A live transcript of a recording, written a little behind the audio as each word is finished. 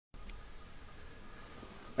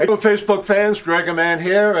Hey Facebook fans, Dragon Man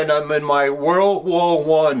here, and I'm in my World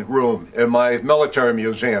War I room in my military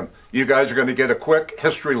museum. You guys are going to get a quick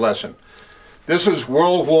history lesson. This is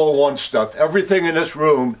World War I stuff. Everything in this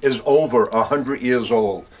room is over 100 years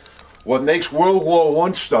old. What makes World War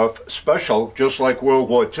I stuff special, just like World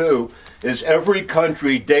War II, is every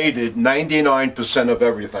country dated 99% of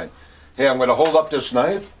everything. Here, I'm going to hold up this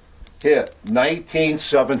knife. Here,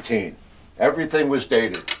 1917. Everything was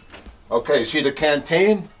dated. Okay, see the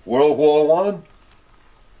canteen? World War I?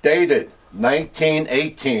 Dated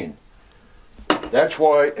 1918. That's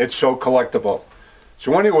why it's so collectible.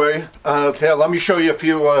 So anyway, here, let me show you a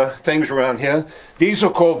few things around here. These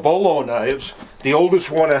are called bolo knives. The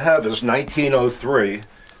oldest one I have is 1903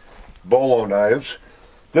 bolo knives.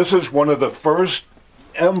 This is one of the first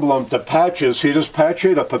emblem, the patches. See this patch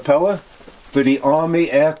here, the propeller? For the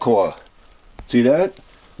Army Air Corps. See that?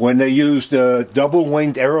 When they used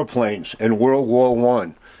double-winged airplanes in World War I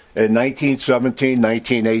in 1917,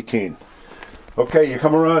 1918. Okay, you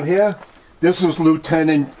come around here. This is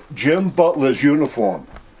Lieutenant Jim Butler's uniform.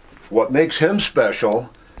 What makes him special,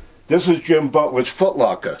 this is Jim Butler's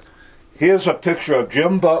footlocker. Here's a picture of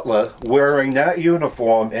Jim Butler wearing that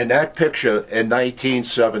uniform in that picture in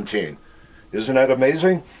 1917. Isn't that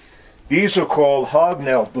amazing? These are called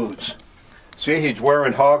hobnail boots. See, he's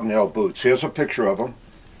wearing hobnail boots. Here's a picture of them.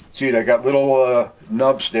 See, they got little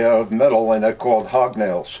nubs there of metal, and they're called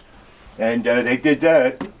hobnails. And they did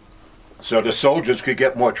that so the soldiers could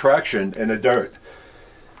get more traction in the dirt.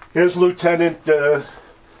 Here's Lieutenant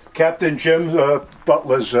Captain Jim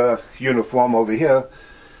Butler's uniform over here.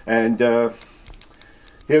 And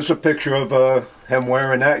here's a picture of him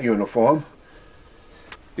wearing that uniform.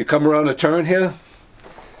 You come around the turn here.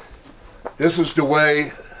 This is the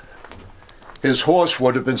way his horse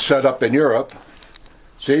would have been set up in Europe.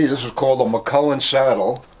 See, this is called a McCullen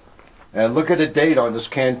saddle. And look at the date on this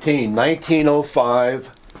canteen,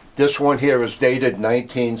 1905. This one here is dated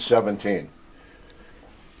 1917.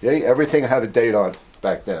 Okay, everything had a date on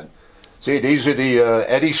back then. See, these are the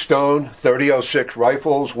Eddie Stone 3006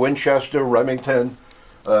 rifles, Winchester, Remington.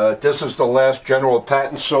 This is the last General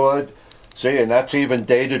Patton sword. See, and that's even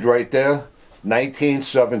dated right there,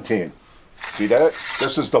 1917. See that?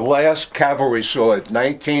 This is the last cavalry sword,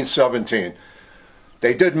 1917.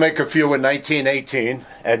 They did make a few in 1918,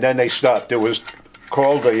 and then they stopped. It was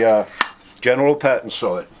called the General Patton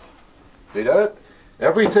sword. See that?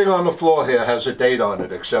 Everything on the floor here has a date on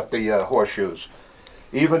it, except the horseshoes.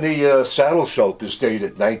 Even the saddle soap is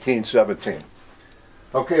dated 1917.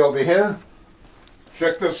 Okay, over here,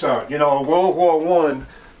 check this out. You know, in World War I,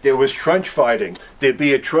 there was trench fighting. There'd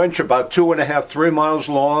be a trench about 2.5, 3 miles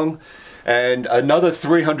long, and another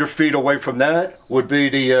 300 feet away from that would be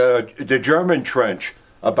the German trench,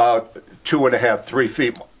 about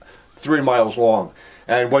 2.5, 3 miles long.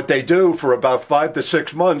 And what they do for about 5 to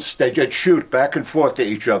 6 months, they just shoot back and forth to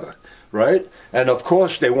each other, right? And of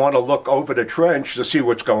course, they want to look over the trench to see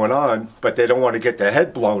what's going on, but they don't want to get their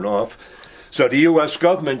head blown off. So the U.S.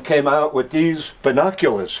 government came out with these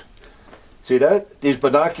binoculars. See that? These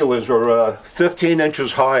binoculars are 15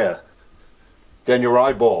 inches higher than your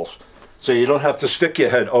eyeballs. So you don't have to stick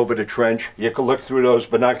your head over the trench. You can look through those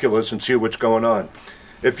binoculars and see what's going on.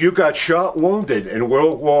 If you got shot wounded in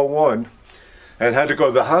World War I and had to go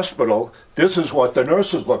to the hospital, this is what the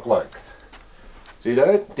nurses look like. See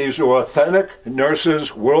that? These are authentic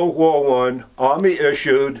nurses, World War I, Army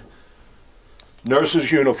issued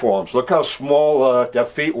nurses' uniforms. Look how small their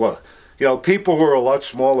feet were. You know, people were a lot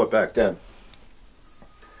smaller back then.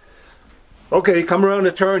 Okay, come around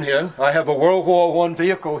the turn here. I have a World War I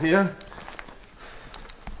vehicle here.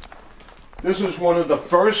 This is one of the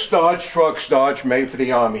first Dodge trucks Dodge made for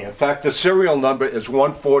the Army. In fact, the serial number is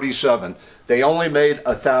 147. They only made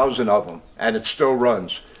 1,000 of them, and it still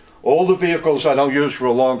runs. All the vehicles I don't use for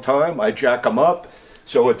a long time, I jack them up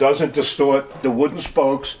so it doesn't distort the wooden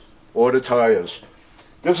spokes or the tires.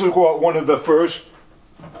 This is what one of the first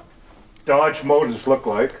Dodge motors looked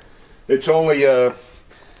like. It's only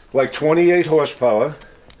like 28 horsepower,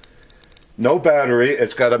 no battery,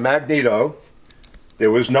 it's got a magneto. There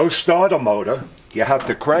was no starter motor, you have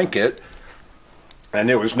to crank it, and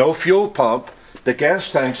there was no fuel pump. The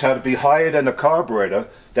gas tanks had to be higher than the carburetor,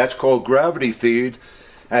 that's called gravity feed,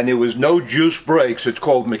 and there was no juice brakes, it's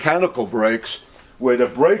called mechanical brakes, where the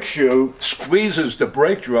brake shoe squeezes the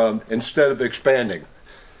brake drum instead of expanding.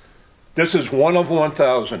 This is 1 of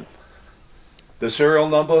 1,000. The serial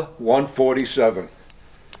number, 147.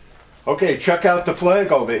 Okay, check out the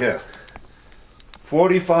flag over here.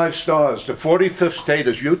 45 stars. The 45th state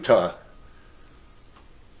is Utah.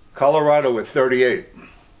 Colorado with 38.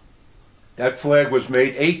 That flag was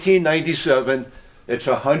made 1897 It's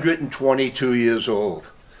 122 years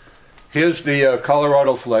old. Here's the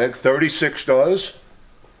Colorado flag, 36 stars.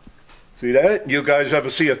 See that? You guys ever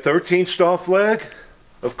see a 13-star flag?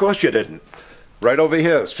 Of course you didn't. Right over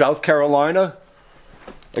here, South Carolina.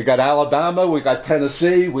 We got Alabama, we got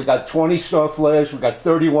Tennessee, we got 20-star flags, we got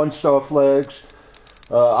 31-star flags.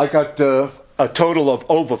 I got a total of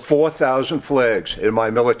over 4,000 flags in my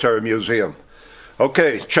military museum.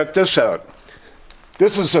 Okay, check this out.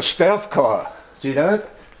 This is a staff car. See that?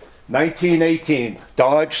 1918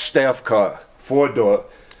 Dodge staff car, 4-door.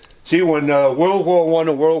 See, when World War I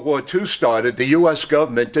and World War II started, the U.S.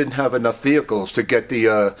 government didn't have enough vehicles to get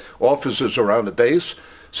the officers around the base,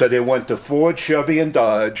 so they went to Ford, Chevy, and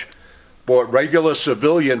Dodge, bought regular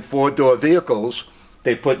civilian 4-door vehicles.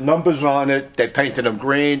 They put numbers on it, they painted them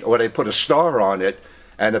green, or they put a star on it,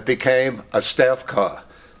 and it became a staff car.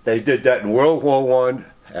 They did that in World War I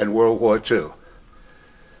and World War II.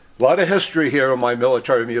 A lot of history here in my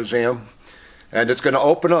military museum, and it's going to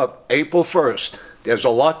open up April 1st. There's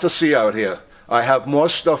a lot to see out here. I have more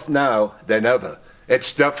stuff now than ever.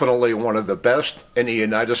 It's definitely one of the best in the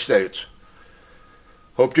United States.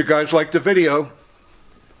 Hope you guys liked the video.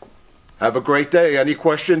 Have a great day. Any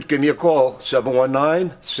questions, give me a call,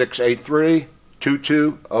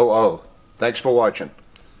 719-683-2200. Thanks for watching.